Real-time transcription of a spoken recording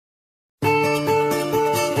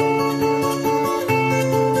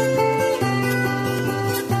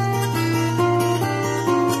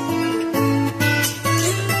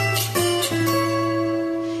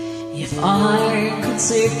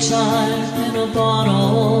time in a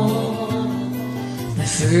bottle. The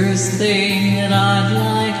first thing that I'd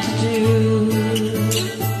like to do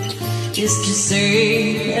is to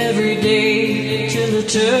save every day till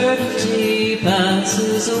eternity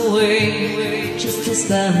passes away, just to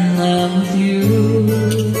spend them with you.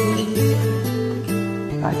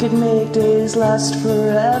 I could make days last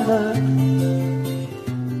forever.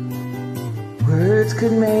 Words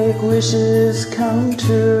could make wishes come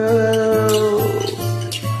true.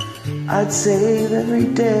 I'd save every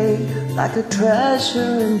day like a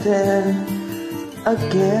treasure, and then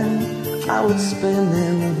again I would spend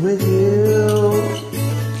them with you.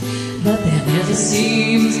 But there never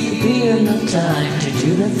seems to be enough time to do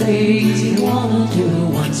the things you wanna do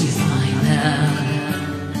once you find them.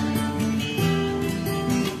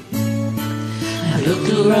 I've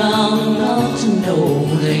looked around not to know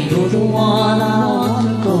that you're the one I want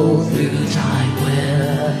to go through time with.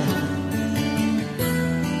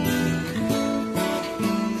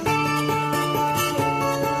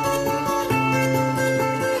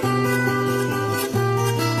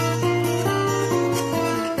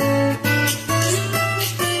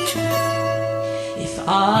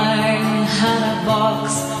 I had a box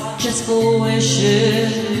just for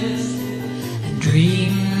wishes and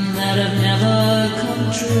dreams that have never come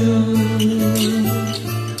true.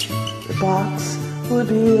 The box would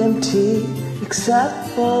be empty except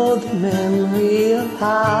for the memory of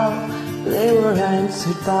how they were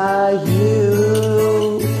answered by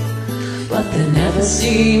you. But there never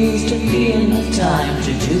seems to be enough time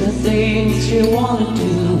to do the things you want to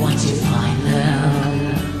do once you find them.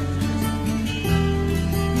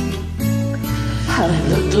 I've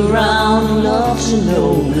looked around enough to know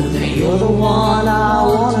that you're the one I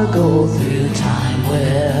wanna go through time.